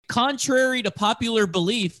contrary to popular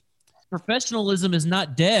belief, professionalism is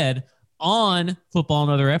not dead on Football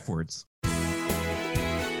and Other F Words.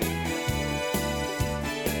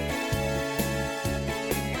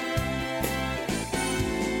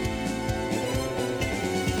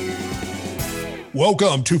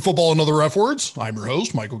 Welcome to Football and Other F Words. I'm your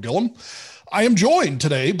host, Michael Gillum. I am joined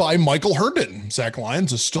today by Michael Herndon. Zach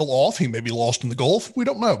Lyons is still off. He may be lost in the Gulf. We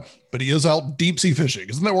don't know, but he is out deep sea fishing.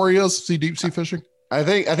 Isn't that where he is? Deep sea fishing? I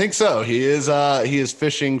think so. He is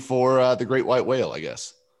fishing for the great white whale, I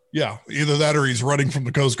guess. Yeah, either that or he's running from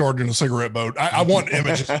the Coast Guard in a cigarette boat. I want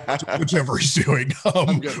images, whichever he's doing.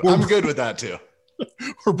 I'm good with that too.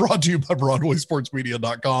 We're brought to you by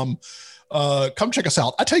BroadwaySportsMedia.com. Come check us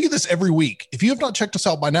out. I tell you this every week. If you have not checked us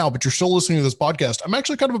out by now, but you're still listening to this podcast, I'm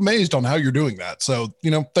actually kind of amazed on how you're doing that. So,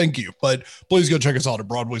 thank you. But please go check us out at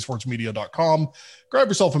BroadwaySportsMedia.com. Grab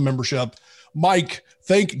yourself a membership. Mike,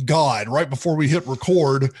 thank God, right before we hit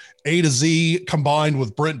record, A to Z combined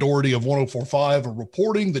with Brent Doherty of 104.5 are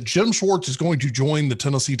reporting that Jim Schwartz is going to join the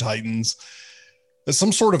Tennessee Titans as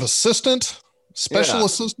some sort of special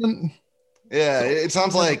assistant. Yeah, it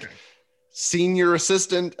sounds like senior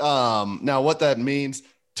assistant. Now what that means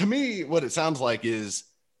to me, what it sounds like is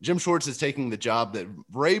Jim Schwartz is taking the job that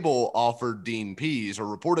Vrabel offered Dean Pease, or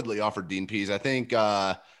reportedly offered Dean Pease. I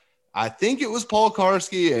think it was Paul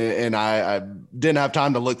Karski, and I didn't have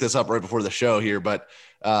time to look this up right before the show here, but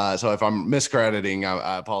so if I'm miscrediting,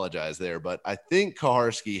 I apologize there. But I think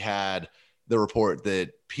Karski had the report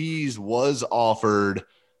that Pease was offered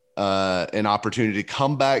an opportunity to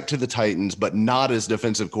come back to the Titans, but not as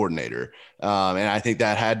defensive coordinator. And I think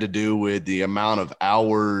that had to do with the amount of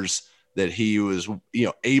hours that he was,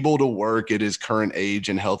 able to work at his current age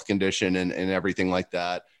and health condition and everything like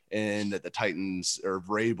that. And that the Titans, or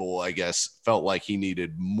Vrabel, I guess, felt like he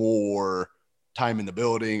needed more time in the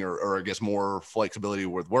building, or I guess more flexibility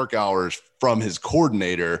with work hours from his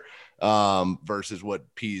coordinator, versus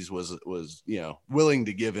what Pease was willing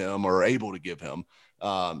to give him or able to give him.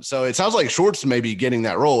 So it sounds like Schwartz may be getting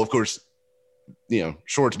that role. Of course,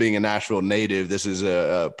 Schwartz being a Nashville native, this is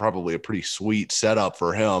probably a pretty sweet setup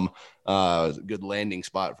for him. Good landing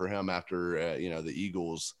spot for him after, the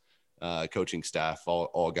Eagles coaching staff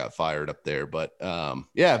all got fired up there. But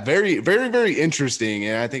very, very, very interesting.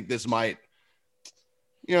 And I think this might,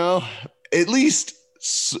 at least,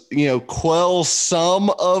 quell some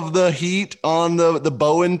of the heat on the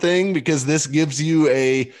Bowen thing, because this gives you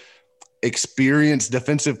a experienced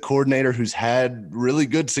defensive coordinator who's had really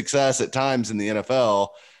good success at times in the NFL,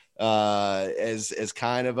 as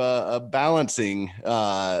kind of a balancing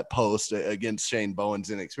post against Shane Bowen's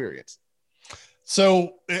inexperience.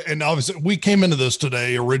 So, and obviously we came into this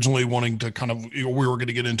today originally wanting to we were going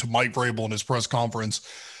to get into Mike Vrabel and his press conference.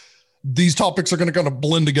 These topics are going to kind of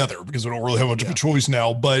blend together because we don't really have much of a choice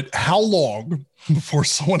now. But how long before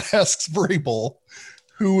someone asks Vrabel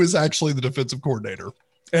who is actually the defensive coordinator?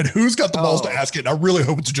 And who's got the balls to ask it? I really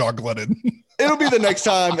hope it's John Glennon. It'll be the next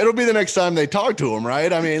time they talk to him,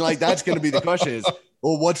 right? I mean, that's going to be the question is,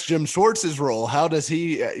 well, what's Jim Schwartz's role? How does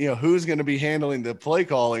he, who's going to be handling the play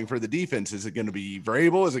calling for the defense? Is it going to be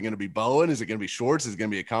Vrabel? Is it going to be Bowen? Is it going to be Schwartz? Is it going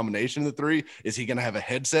to be a combination of the three? Is he going to have a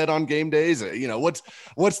headset on game days?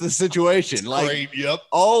 What's the situation? Great, yep.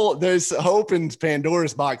 There's hope in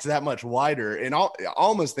Pandora's box that much wider. And I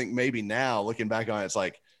almost think maybe now looking back on it, it's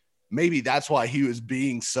like, maybe that's why he was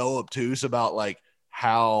being so obtuse about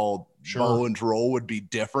how Bowen's role would be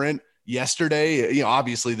different yesterday.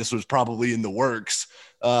 Obviously this was probably in the works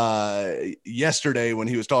yesterday when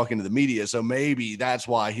he was talking to the media. So maybe that's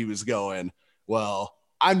why he was going, well,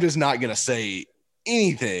 I'm just not going to say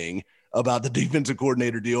anything about the defensive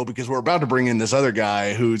coordinator deal because we're about to bring in this other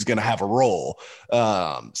guy who's going to have a role.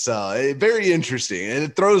 So very interesting. And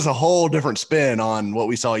it throws a whole different spin on what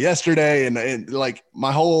we saw yesterday. And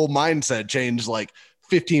my whole mindset changed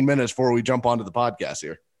 15 minutes before we jump onto the podcast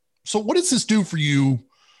here. So what does this do for you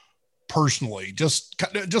personally? Just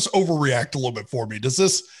overreact a little bit for me. Does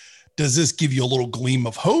this give you a little gleam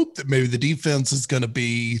of hope that maybe the defense is going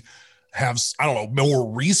to have,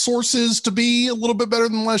 more resources to be a little bit better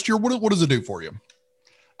than last year? What does it do for you?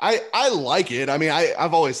 I like it. I mean,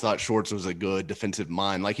 I've always thought Schwartz was a good defensive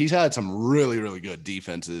mind. He's had some really, really good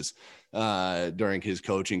defenses during his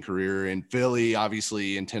coaching career in Philly,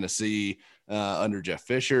 obviously in Tennessee under Jeff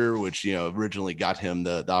Fisher, which, originally got him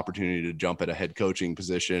the opportunity to jump at a head coaching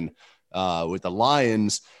position with the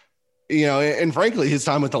Lions. And frankly, his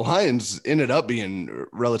time with the Lions ended up being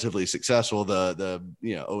relatively successful. The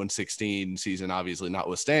 0-16 season, obviously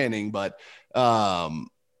notwithstanding, but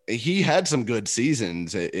he had some good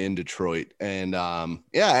seasons in Detroit. And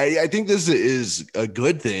I think this is a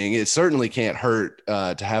good thing. It certainly can't hurt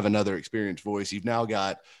to have another experienced voice. You've now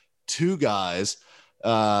got two guys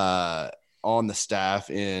on the staff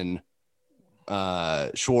in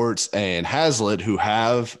Schwartz and Haslett who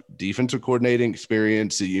have defensive coordinating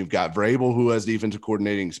experience. So you've got Vrabel who has defensive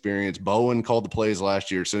coordinating experience. Bowen called the plays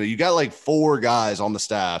last year. So you got like four guys on the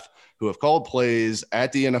staff who have called plays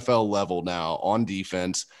at the NFL level now on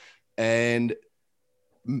defense, and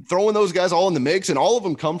throwing those guys all in the mix, and all of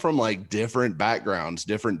them come from like different backgrounds,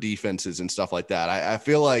 different defenses and stuff like that. I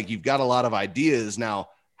feel like you've got a lot of ideas now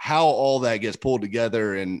how all that gets pulled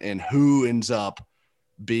together and who ends up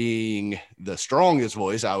being the strongest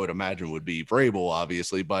voice. I would imagine would be Vrabel,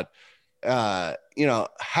 obviously, but how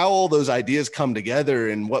all those ideas come together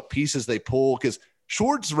and what pieces they pull, because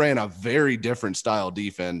Schwartz ran a very different style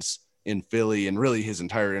defense in Philly and really his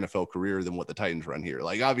entire NFL career than what the Titans run here.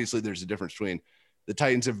 Like, obviously there's a difference between the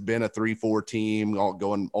Titans have been a 3-4 team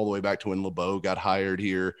going all the way back to when LeBeau got hired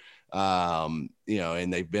here. And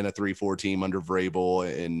they've been a 3-4 team under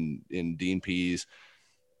Vrabel and Dean Pease.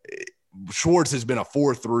 Schwartz has been a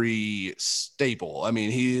 4-3 staple. I mean,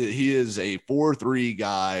 he is a 4-3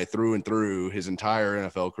 guy through and through his entire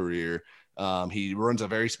NFL career. He runs a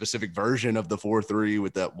very specific version of the 4-3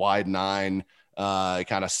 with that wide 9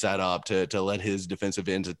 kind of set up to let his defensive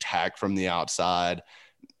ends attack from the outside.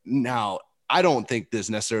 Now, I don't think this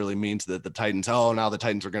necessarily means that the Titans are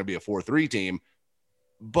going to be a 4-3 team,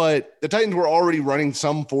 but the Titans were already running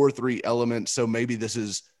some 4-3 elements. So maybe this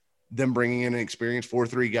is them bringing in an experienced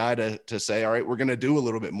 4-3 guy to say, all right, we're going to do a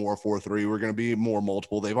little bit more 4-3. We're going to be more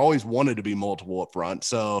multiple. They've always wanted to be multiple up front.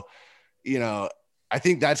 So, I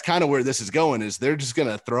think that's kind of where this is going, is they're just going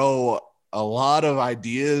to throw a lot of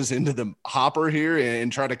ideas into the hopper here and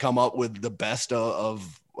try to come up with the best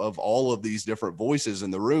of all of these different voices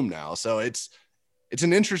in the room now. So it's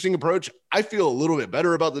an interesting approach. I feel a little bit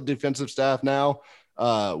better about the defensive staff now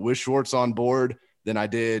with Schwartz on board than I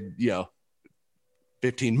did,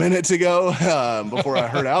 15 minutes ago before I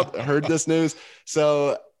heard this news.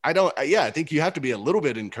 So I think you have to be a little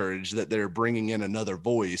bit encouraged that they're bringing in another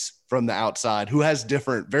voice from the outside who has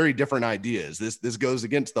very different ideas. This goes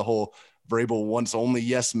against the whole Vrabel wants only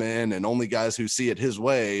yes men and only guys who see it his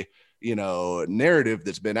way, narrative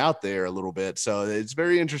that's been out there a little bit. So it's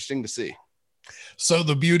very interesting to see. So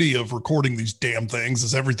the beauty of recording these damn things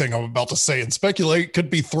is everything I'm about to say and speculate could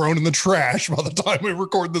be thrown in the trash by the time we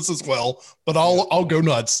record this as well, but I'll go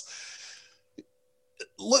nuts.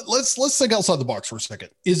 Let's think outside the box for a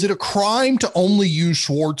second. Is it a crime to only use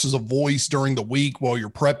Schwartz as a voice during the week while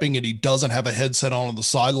you're prepping and he doesn't have a headset on the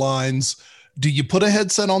sidelines? Do you put a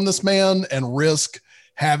headset on this man and risk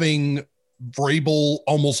having Vrabel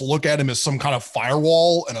almost look at him as some kind of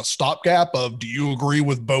firewall and a stopgap of, do you agree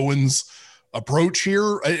with Bowen's approach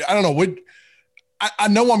here? I don't know. I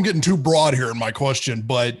know I'm getting too broad here in my question,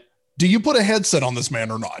 but do you put a headset on this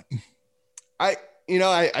man or not? I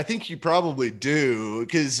think you probably do,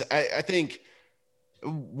 because I think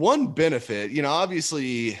one benefit,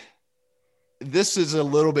 obviously this is a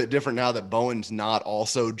little bit different now that Bowen's not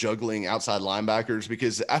also juggling outside linebackers,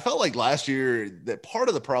 because I felt like last year that part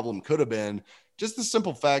of the problem could have been just the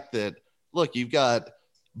simple fact that, look, you've got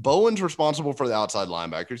Bowen's responsible for the outside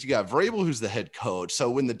linebackers. You got Vrabel, who's the head coach.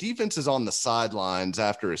 So when the defense is on the sidelines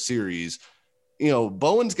after a series,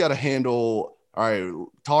 Bowen's got to handle, all right,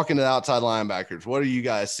 talking to the outside linebackers. What are you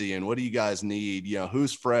guys seeing? What do you guys need?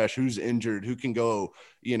 Who's fresh, who's injured, who can go,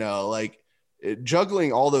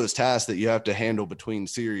 juggling all those tasks that you have to handle between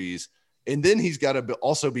series. And then he's got to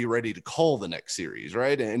also be ready to call the next series,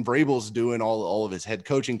 right? And Vrabel's doing all of his head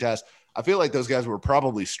coaching tasks. I feel like those guys were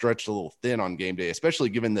probably stretched a little thin on game day, especially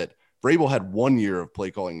given that Vrabel had 1 year of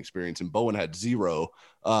play calling experience and Bowen had 0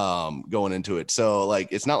 going into it. So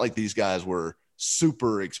it's not like these guys were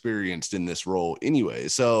super experienced in this role anyway.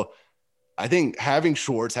 So I think having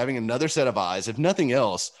Schwartz, having another set of eyes, if nothing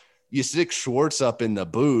else, you stick Schwartz up in the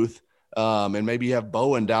booth and maybe you have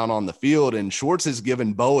Bowen down on the field, and Schwartz has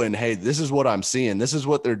given Bowen, hey, this is what I'm seeing. This is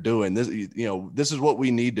what they're doing. This is what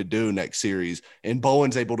we need to do next series. And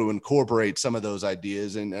Bowen's able to incorporate some of those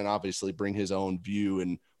ideas and obviously bring his own view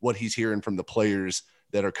and what he's hearing from the players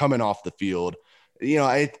that are coming off the field.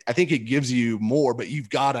 I think it gives you more, but you've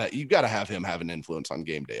got to have him have an influence on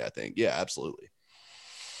game day, I think. Yeah, absolutely.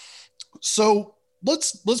 So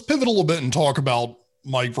let's pivot a little bit and talk about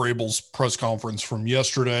Mike Vrabel's press conference from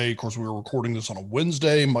yesterday. Of course, we were recording this on a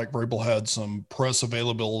Wednesday. Mike Vrabel had some press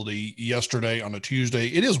availability yesterday on a Tuesday.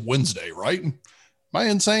 It is Wednesday, right? Am I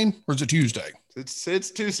insane, or is it Tuesday? It's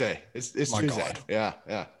Tuesday. It's My Tuesday. God.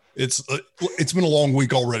 Yeah. It's been a long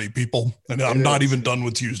week already, people, and I'm not even done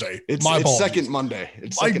with Tuesday. It's second Monday.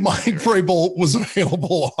 Mike Vrabel was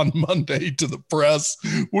available on Monday to the press.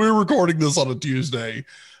 We're recording this on a Tuesday.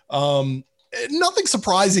 Nothing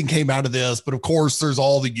surprising came out of this, but of course, there's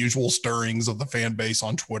all the usual stirrings of the fan base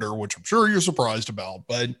on Twitter, which I'm sure you're surprised about.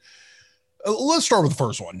 But let's start with the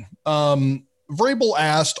first one. Vrabel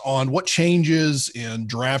asked on what changes in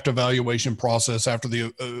draft evaluation process after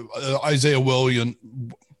the Isaiah Wilson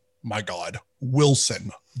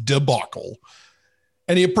debacle.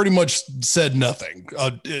 And he pretty much said nothing,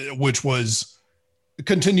 which was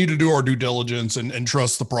continue to do our due diligence and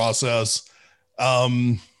trust the process.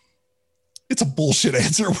 It's a bullshit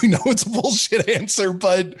answer. We know it's a bullshit answer,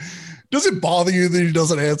 but does it bother you that he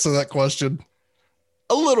doesn't answer that question?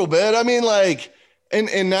 A little bit. I mean, like,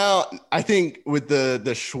 and now I think with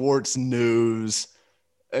the Schwartz news,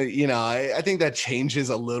 I think that changes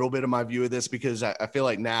a little bit of my view of this, because I feel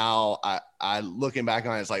like now I looking back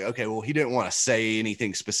on it, it's like, okay, well, he didn't want to say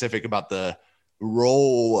anything specific about the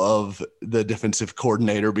role of the defensive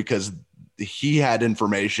coordinator because he had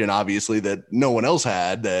information, obviously, that no one else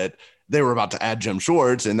had, that they were about to add Jim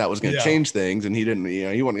Schwartz and that was going to change things. And he didn't,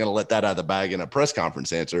 he wasn't going to let that out of the bag in a press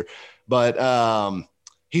conference answer. But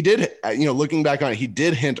he did, looking back on it, he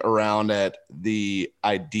did hint around at the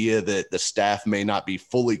idea that the staff may not be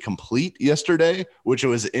fully complete yesterday, which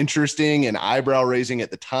was interesting and eyebrow raising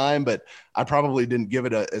at the time, but I probably didn't give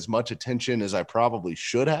it as much attention as I probably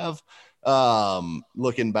should have,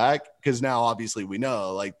 looking back, because now obviously we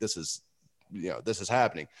know, like, this is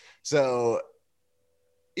happening. So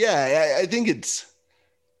yeah, I think it's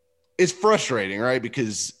frustrating, right?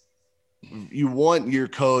 Because you want your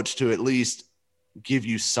coach to at least give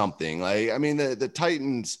you something. Like, I mean, the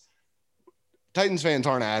Titans fans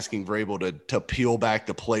aren't asking Vrabel to peel back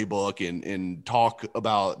the playbook and talk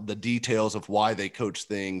about the details of why they coach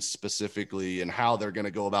things specifically and how they're going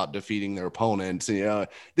to go about defeating their opponents. They're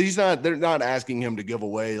not asking him to give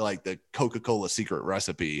away like the Coca-Cola secret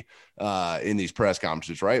recipe in these press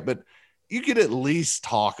conferences, right? But you could at least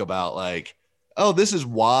talk about, like, oh, this is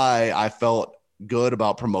why I felt good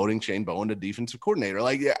about promoting Shane Bowen to defensive coordinator.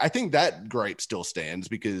 Like, I think that gripe still stands,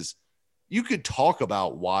 because you could talk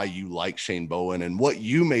about why you like Shane Bowen and what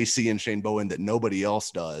you may see in Shane Bowen that nobody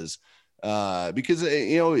else does. Because,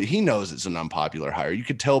 he knows it's an unpopular hire. You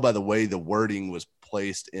could tell by the way the wording was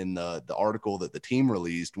placed in the article that the team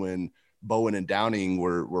released when Bowen and Downing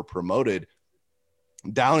were promoted.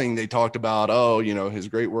 Downing, they talked about, his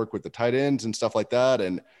great work with the tight ends and stuff like that.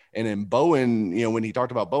 And in Bowen, when he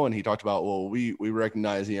talked about Bowen, he talked about, well, we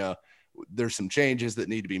recognize, there's some changes that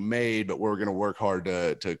need to be made, but we're going to work hard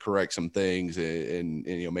to correct some things and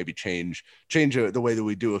maybe change the way that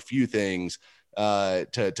we do a few things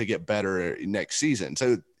to get better next season.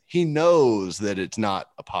 So he knows that it's not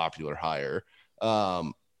a popular hire.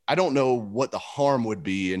 I don't know what the harm would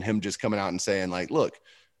be in him just coming out and saying, like, look,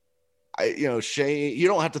 Shane, you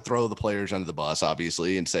don't have to throw the players under the bus,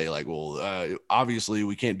 obviously, and say, like, well, obviously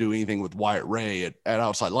we can't do anything with Wyatt Ray at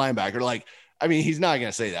outside linebacker. Like, I mean, he's not going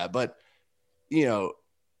to say that, but,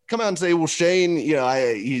 come out and say, well, Shane,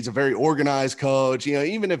 he's a very organized coach,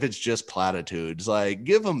 even if it's just platitudes, like,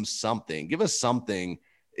 give us something,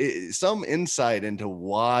 some insight into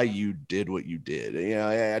why you did what you did.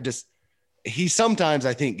 He sometimes,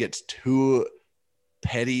 I think, gets too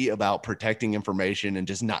petty about protecting information and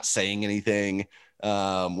just not saying anything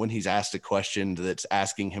when he's asked a question that's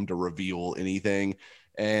asking him to reveal anything.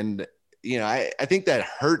 And, I think that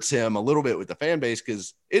hurts him a little bit with the fan base,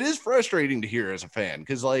 because it is frustrating to hear as a fan,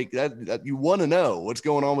 because, like, that you want to know what's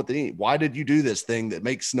going on with the team. Why did you do this thing that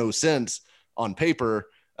makes no sense on paper?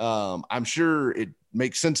 I'm sure it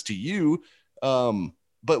makes sense to you,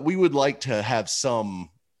 but we would like to have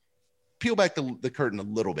some peel back the curtain a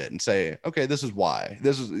little bit and say, okay, this is why.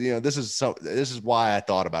 This is why I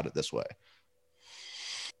thought about it this way.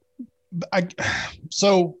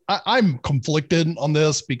 I'm conflicted on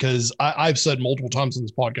this, because I've said multiple times in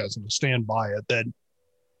this podcast, and I stand by it, that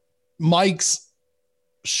Mike's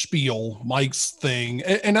spiel, Mike's thing,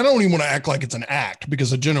 and I don't even want to act like it's an act,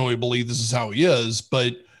 because I genuinely believe this is how he is,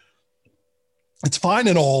 but it's fine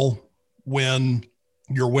and all when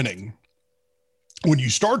you're winning. When you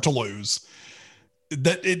start to lose,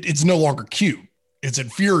 that it's no longer cute. It's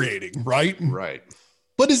infuriating, right? Right.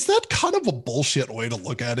 But is that kind of a bullshit way to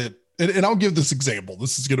look at it? And I'll give this example.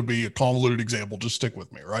 This is going to be a convoluted example. Just stick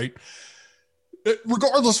with me, right?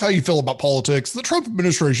 Regardless of how you feel about politics, the Trump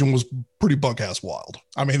administration was pretty bunk-ass wild.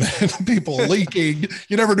 I mean, people leaking.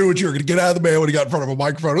 You never knew what you were going to get out of the man when he got in front of a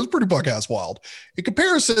microphone. It was pretty bunk-ass wild. In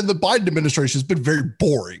comparison, the Biden administration has been very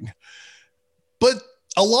boring. But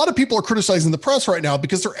a lot of people are criticizing the press right now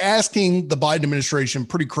because they're asking the Biden administration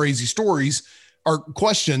pretty crazy stories or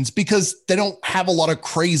questions because they don't have a lot of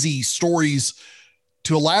crazy stories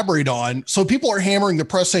to elaborate on. So people are hammering the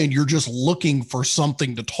press saying you're just looking for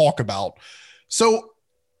something to talk about. So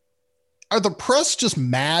are the press just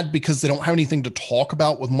mad because they don't have anything to talk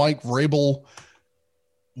about with Mike Vrabel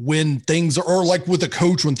when things are, or like with a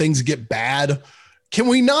coach when things get bad? Can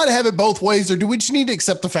we not have it both ways, or do we just need to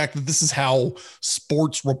accept the fact that this is how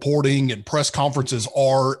sports reporting and press conferences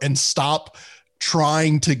are and stop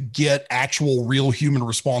trying to get actual real human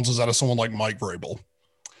responses out of someone like Mike Vrabel?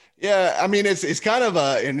 Yeah, I mean, it's kind of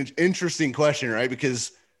an interesting question, right?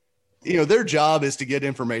 Because, you know, their job is to get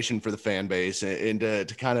information for the fan base and to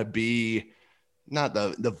kind of be not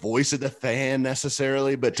the voice of the fan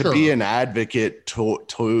necessarily, but to be an advocate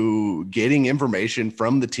to getting information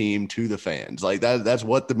from the team to the fans. Like that's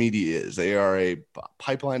what the media is. They are a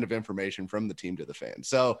pipeline of information from the team to the fans.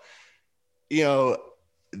 So, you know,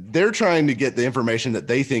 they're trying to get the information that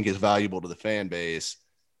they think is valuable to the fan base,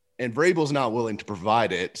 and Vrabel's not willing to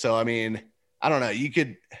provide it. So, I mean, I don't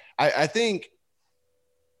know. I think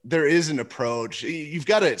there is an approach. You've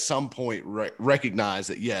got to at some point recognize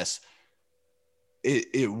that, yes,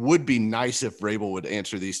 it would be nice if Vrabel would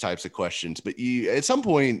answer these types of questions. But at some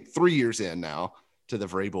point, 3 years in now to the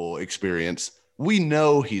Vrabel experience, we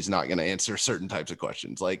know he's not going to answer certain types of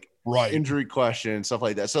questions, like injury questions, stuff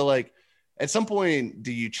like that. So, like, at some point,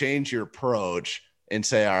 do you change your approach and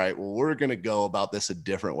say, all right, well, we're going to go about this a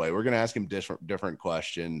different way. We're going to ask him different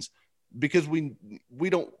questions because we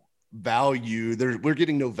don't value we're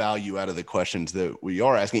getting no value out of the questions that we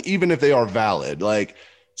are asking, even if they are valid. Like,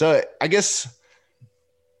 so I guess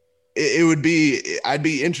it would be, I'd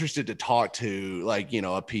be interested to talk to, like, you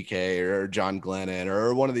know, a PK or John Glennon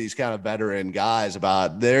or one of these kind of veteran guys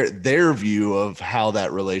about their view of how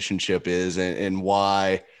that relationship is and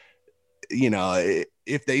why, you know,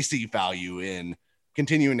 if they see value in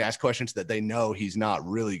continuing to ask questions that they know he's not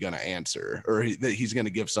really going to answer, or that he's going to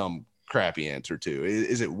give some crappy answer to.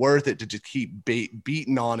 Is it worth it to just keep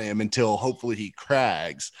beating on him until hopefully he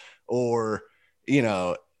cracks, or, you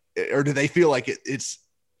know, or do they feel like it's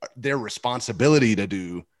their responsibility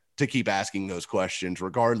to keep asking those questions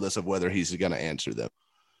regardless of whether he's going to answer them?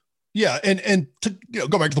 Yeah. And to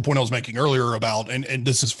go back to the point I was making earlier about, and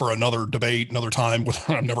this is for another debate, another time,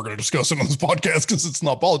 I'm never going to discuss it on this podcast because it's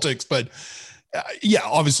not politics, but yeah,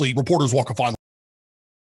 obviously reporters walk a fine line.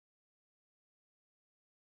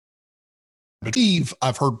 But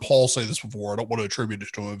I've heard Paul say this before. I don't want to attribute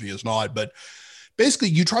it to him if he is not, but basically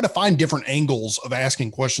you try to find different angles of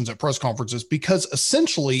asking questions at press conferences, because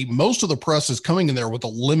essentially most of the press is coming in there with a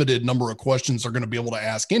limited number of questions they're going to be able to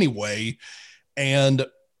ask anyway. And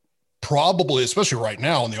probably, especially right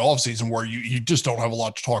now in the off season where you just don't have a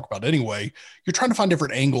lot to talk about anyway, you're trying to find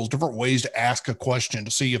different angles, different ways to ask a question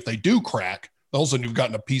to see if they do crack. All of a sudden you've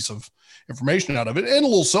gotten a piece of information out of it, and a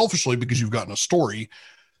little selfishly because you've gotten a story.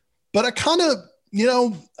 But I kind of, you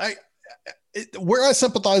know, where I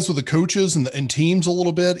sympathize with the coaches and teams a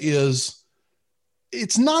little bit is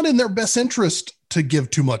it's not in their best interest to give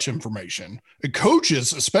too much information. The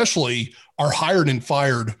coaches especially are hired and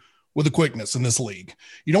fired with a quickness in this league.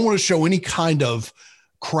 You don't want to show any kind of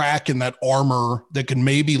crack in that armor that can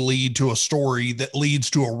maybe lead to a story that leads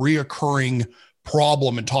to a reoccurring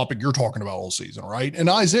problem and topic you're talking about all season, right? And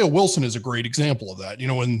Isaiah Wilson is a great example of that. You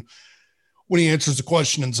know, when he answers the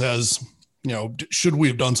question and says, you know, should we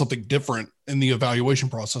have done something different in the evaluation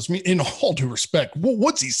process? I mean, in all due respect,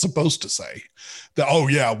 what's he supposed to say? That, oh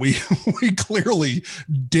yeah, we clearly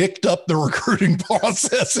dicked up the recruiting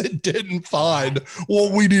process and didn't find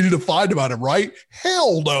what we needed to find about him, right?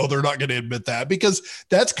 Hell no, they're not going to admit that, because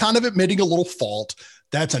that's kind of admitting a little fault.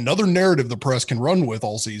 That's another narrative the press can run with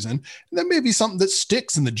all season. And that may be something that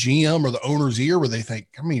sticks in the GM or the owner's ear where they think,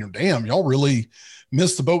 I mean, damn, y'all really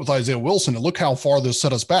missed the boat with Isaiah Wilson, and look how far this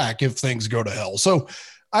set us back if things go to hell. So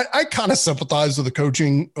I kind of sympathize with the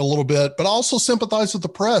coaching a little bit, but I also sympathize with the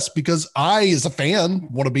press, because I, as a fan,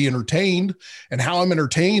 want to be entertained. And how I'm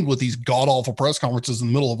entertained with these god-awful press conferences in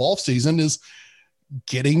the middle of off season is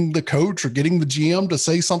getting the coach or getting the GM to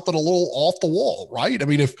say something a little off the wall, right? I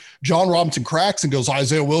mean, if John Robinson cracks and goes,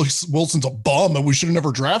 Isaiah Wilson's a bum and we should have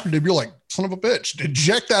never drafted him, you're like, son of a bitch,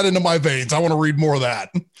 inject that into my veins. I want to read more of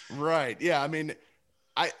that. Right. Yeah. I mean,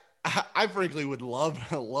 I frankly would love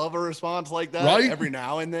a response like that, right? Every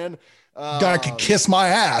now and then. Guy could kiss my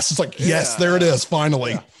ass. It's like, yes, there it is.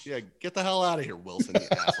 Finally. Yeah. Get the hell out of here, Wilson, you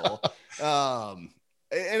asshole.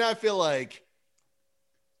 And I feel like,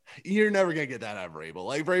 You're never going to get that out of Vrabel.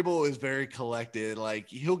 Like, Vrabel is very collected. Like,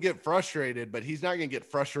 he'll get frustrated, but he's not going to get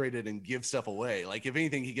frustrated and give stuff away. Like, if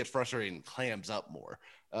anything, he gets frustrated and clams up more.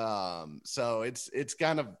 So it's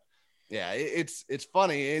kind of, yeah, it's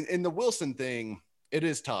funny. And the Wilson thing, it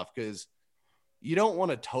is tough because you don't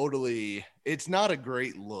want to totally, it's not a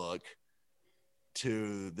great look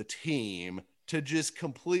to the team to just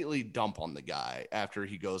completely dump on the guy after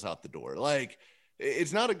he goes out the door. Like,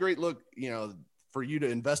 it's not a great look, for you to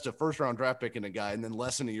invest a first round draft pick in a guy and then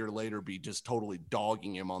less than a year later be just totally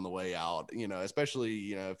dogging him on the way out,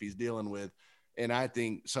 especially, if he's dealing with, and I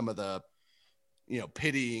think some of the,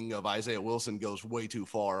 pitying of Isaiah Wilson goes way too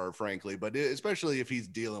far, frankly, but especially if he's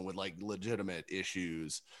dealing with like legitimate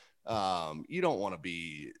issues, you don't want to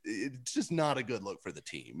be, it's just not a good look for the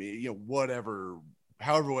team,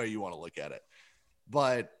 however way you want to look at it.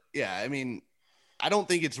 But yeah, I mean, I don't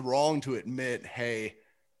think it's wrong to admit, hey,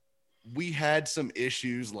 we had some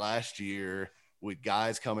issues last year with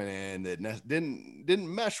guys coming in that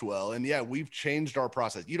didn't mesh well. And yeah, we've changed our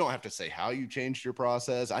process. You don't have to say how you changed your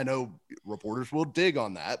process. I know reporters will dig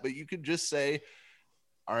on that, but you could just say,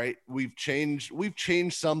 all right, we've changed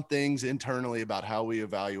some things internally about how we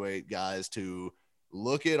evaluate guys to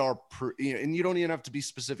look at our, and you don't even have to be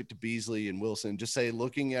specific to Beasley and Wilson. Just say,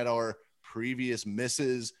 looking at our previous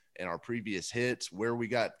misses and our previous hits, where we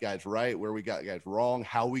got guys right, where we got guys wrong,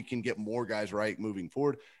 how we can get more guys right moving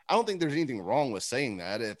forward. I don't think there's anything wrong with saying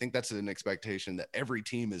that. I think that's an expectation that every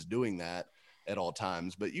team is doing that at all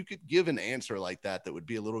times, but you could give an answer like that would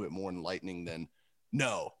be a little bit more enlightening than,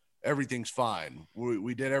 no, everything's fine.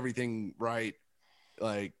 We did everything right.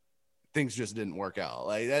 Like, things just didn't work out.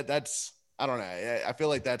 Like that's, I don't know. I feel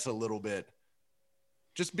like that's a little bit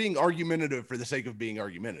just being argumentative for the sake of being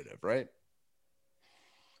argumentative, right?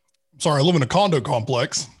 Sorry, I live in a condo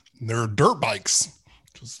complex, and there are dirt bikes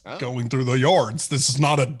just going through the yards. This is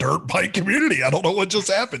not a dirt bike community. I don't know what just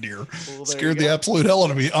happened here. Well, scared the absolute hell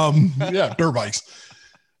out of me. Yeah, dirt bikes.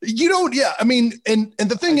 Yeah, I mean, and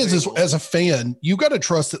the thing is as a fan, you got to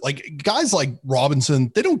trust that, like, guys like Robinson,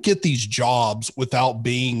 they don't get these jobs without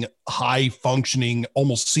being high functioning,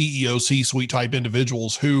 almost CEO, C-suite type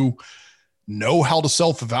individuals who know how to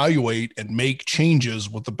self-evaluate and make changes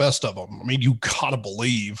with the best of them. I mean, you gotta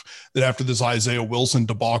believe that after this Isaiah Wilson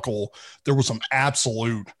debacle, there was some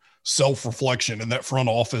absolute self-reflection in that front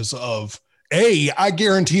office of, I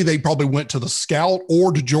guarantee they probably went to the scout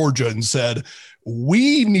or to Georgia and said,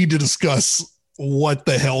 we need to discuss what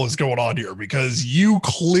the hell is going on here, because you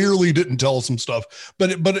clearly didn't tell us some stuff.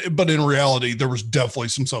 But in reality, there was definitely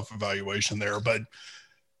some self-evaluation there. But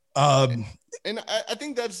and I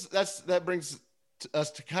think that brings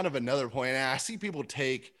us to kind of another point. And I see people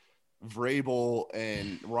take Vrabel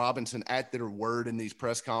and Robinson at their word in these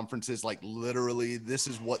press conferences. Like, literally, this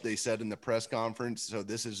is what they said in the press conference, so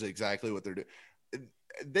this is exactly what they're doing.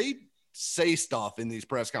 They say stuff in these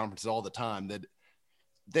press conferences all the time that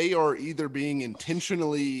they are either being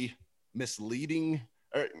intentionally misleading,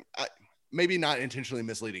 or maybe not intentionally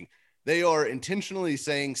misleading. They are intentionally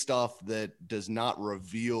saying stuff that does not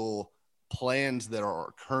reveal plans that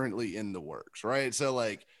are currently in the works, right? So,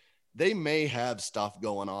 like, they may have stuff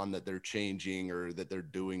going on that they're changing or that they're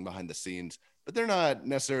doing behind the scenes, but they're not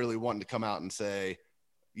necessarily wanting to come out and say,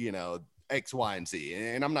 X, Y, and Z.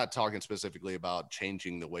 And I'm not talking specifically about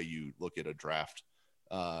changing the way you look at a draft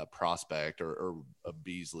prospect or a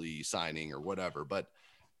Beasley signing or whatever, but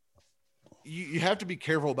you have to be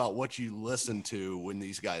careful about what you listen to when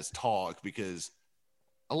these guys talk, because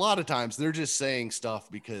a lot of times they're just saying stuff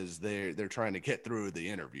because they're trying to get through the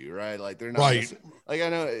interview, right? Like, they're not right. Like, I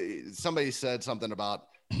know somebody said something about,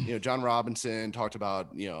 John Robinson talked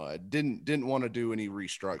about, didn't want to do any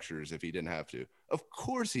restructures if he didn't have to. Of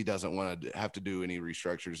course he doesn't want to have to do any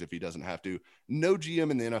restructures if he doesn't have to. No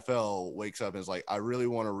GM in the NFL wakes up and is like, I really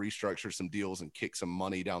want to restructure some deals and kick some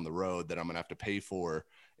money down the road that I'm going to have to pay for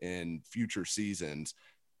in future seasons.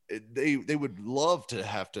 They would love to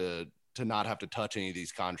have to not have to touch any of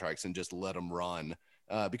these contracts and just let them run,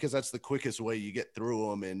 because that's the quickest way you get through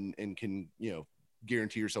them and can,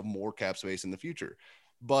 guarantee yourself more cap space in the future.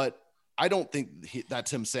 But I don't think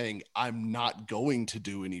that's him saying, I'm not going to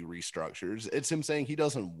do any restructures. It's him saying he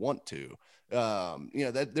doesn't want to.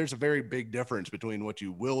 That there's a very big difference between what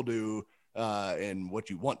you will do and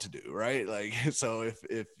what you want to do, right? Like, so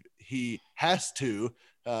if he has to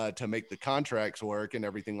make the contracts work and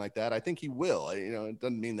everything like that, I think he will. It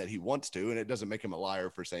doesn't mean that he wants to, and it doesn't make him a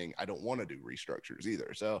liar for saying, I don't want to do restructures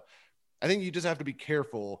either. So I think you just have to be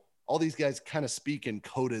careful. All these guys kind of speak in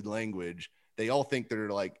coded language. They all think they're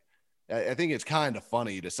like, I think it's kind of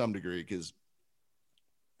funny to some degree, because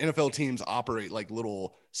NFL teams operate like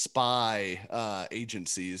little spy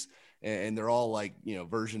agencies, and they're all like,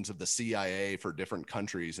 versions of the CIA for different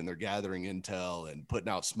countries, and they're gathering intel and putting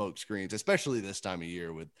out smoke screens, especially this time of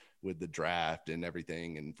year with the draft and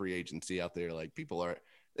everything and free agency out there. Like,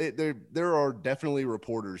 there are definitely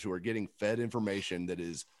reporters who are getting fed information that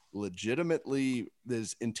is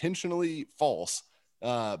intentionally false,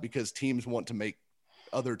 because teams want to make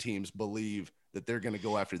other teams believe that they're going to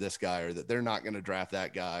go after this guy, or that they're not going to draft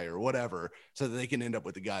that guy, or whatever, so that they can end up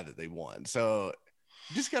with the guy that they want. So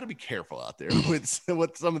you just got to be careful out there with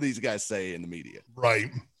what some of these guys say in the media. Right.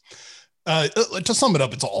 To sum it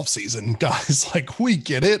up, it's off season, guys. Like, we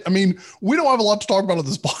get it. I mean, we don't have a lot to talk about on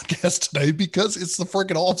this podcast today because it's the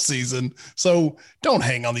freaking off season. So don't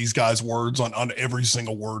hang on these guys' words on every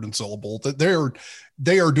single word and syllable. That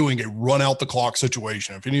they are doing a run out the clock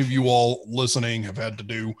situation. If any of you all listening have had to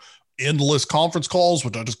do endless conference calls,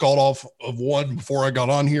 which I just got off of one before I got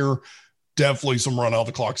on here, definitely some run out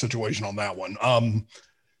the clock situation on that one.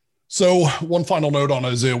 So one final note on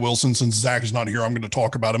Isaiah Wilson, since Zach is not here, I'm going to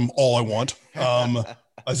talk about him all I want.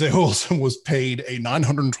 Isaiah Wilson was paid a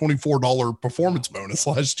 $924 performance bonus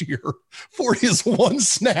last year for his one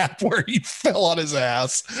snap where he fell on his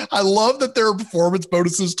ass. I love that there are performance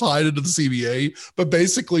bonuses tied into the CBA, but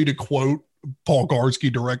basically, to quote Paul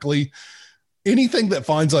Garski directly, anything that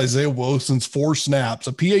finds Isaiah Wilson's 4 snaps,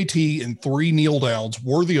 a PAT, and 3 kneel downs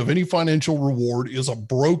worthy of any financial reward is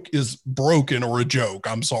broken or a joke.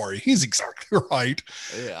 I'm sorry. He's exactly right.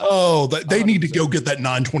 Yeah. Oh, they need to go get that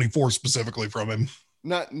 924 specifically from him.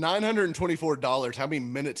 Not $924. How many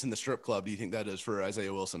minutes in the strip club do you think that is for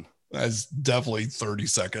Isaiah Wilson? That's definitely 30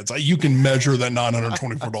 seconds. You can measure that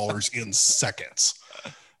 $924 in seconds.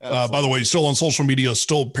 By the way, still on social media,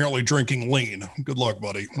 still apparently drinking lean. Good luck,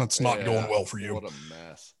 buddy. That's not going well for you. What a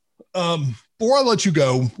mess. Before I let you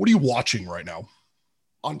go, what are you watching right now?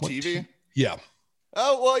 On TV? Yeah.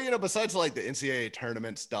 Oh, well, besides like the NCAA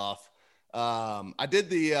tournament stuff, I did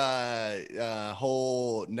the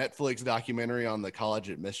whole Netflix documentary on the college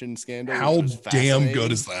admission scandal. How damn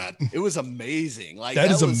good is that? It was amazing. Like, that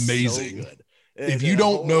is amazing. So good. If you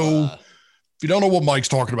don't know what Mike's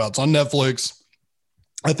talking about, it's on Netflix.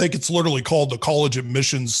 I think it's literally called the College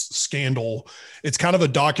Admissions Scandal. It's kind of a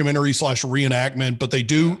documentary / reenactment, but they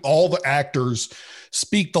do, all the actors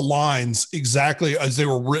speak the lines exactly as they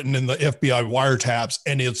were written in the FBI wiretaps,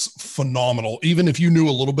 and it's phenomenal. Even if you knew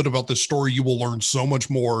a little bit about this story, you will learn so much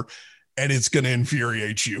more, and it's going to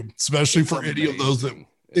infuriate you, especially for any of those that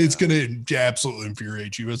it's going to absolutely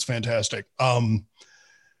infuriate you. It's fantastic. I'll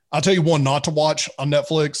tell you one not to watch on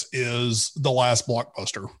Netflix is The Last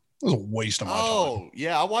Blockbuster. It was a waste of my time. Oh,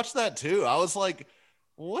 yeah, I watched that too. I was like,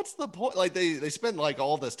 what's the point? Like, they spent like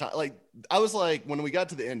all this time. Like, I was like, when we got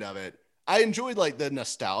to the end of it, I enjoyed like the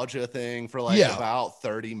nostalgia thing for like about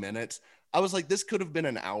 30 minutes. I was like, this could have been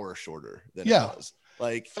an hour shorter than it was.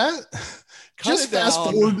 Like, just fast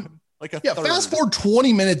forward. Like fast forward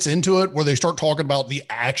 20 minutes into it where they start talking about the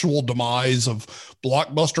actual demise of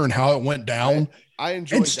Blockbuster and how it went down. I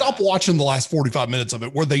enjoyed and stop watching the last 45 minutes of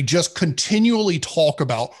it where they just continually talk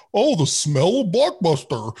about, the smell of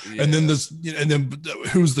Blockbuster. Yeah. And then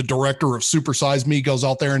who's the director of Super Size Me goes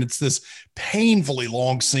out there, and it's this painfully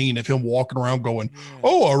long scene of him walking around going,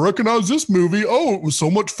 I recognize this movie. Oh, it was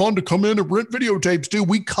so much fun to come in and rent videotapes too.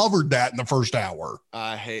 We covered that in the first hour.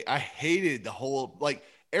 I hated the whole, like,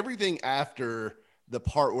 everything after the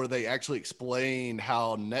part where they actually explained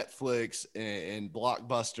how Netflix and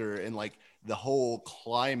Blockbuster and like the whole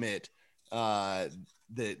climate that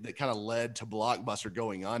kind of led to Blockbuster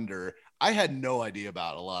going under. I had no idea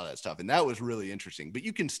about a lot of that stuff, and that was really interesting. But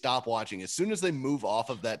you can stop watching as soon as they move off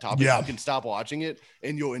of that topic. You can stop watching it,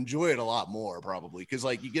 and you'll enjoy it a lot more probably, because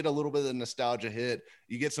like you get a little bit of the nostalgia hit,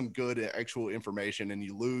 you get some good actual information, and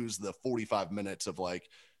you lose the 45 minutes of like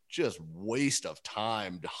just waste of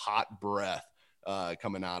time, hot breath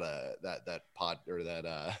coming out of that pod or that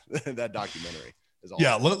that documentary.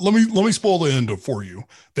 Let me spoil the end for you.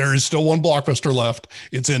 There is still one Blockbuster left.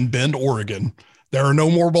 It's in Bend, Oregon. There are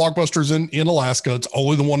no more Blockbusters in Alaska. It's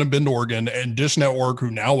only the one in Bend, Oregon. And Dish Network,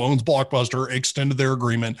 who now owns Blockbuster, extended their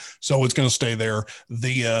agreement, so it's going to stay there.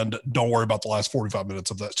 The end. Don't worry about the last 45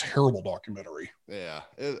 minutes of that terrible documentary. Yeah,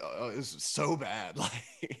 it's so bad.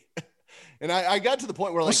 Like, and I got to the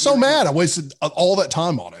point where, like, I was so mad. I wasted all that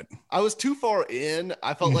time on it. I was too far in.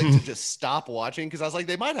 I felt like to just stop watching, because I was like,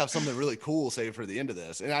 they might have something really cool saved for the end of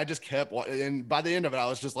this. And I just kept watching. And by the end of it, I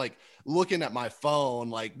was just like looking at my phone,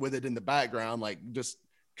 like with it in the background, like just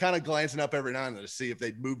kind of glancing up every now and then to see if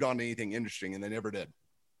they'd moved on to anything interesting. And they never did.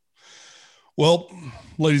 Well,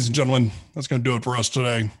 ladies and gentlemen, that's going to do it for us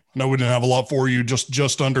today. No, we didn't have a lot for you,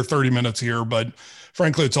 just under 30 minutes here, but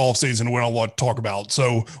frankly, it's off season. We don't have a lot to talk about.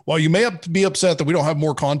 So while you may have to be upset that we don't have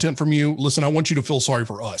more content from you, listen, I want you to feel sorry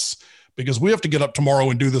for us because we have to get up tomorrow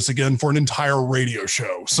and do this again for an entire radio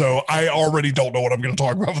show. So I already don't know what I'm going to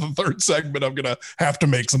talk about for the third segment. I'm going to have to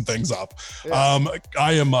make some things up. Yeah.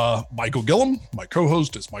 I am Michael Gillum. My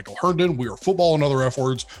co-host is Michael Herndon. We are Football and Other F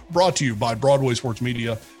Words, brought to you by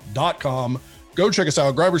BroadwaySportsMedia.com. Go check us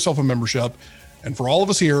out. Grab yourself a membership. And for all of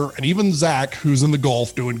us here, and even Zach, who's in the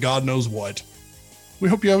Gulf doing God knows what, we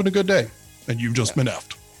hope you're having a good day. And you've just been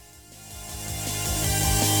effed.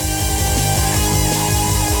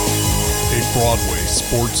 A Broadway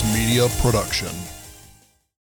Sports Media production.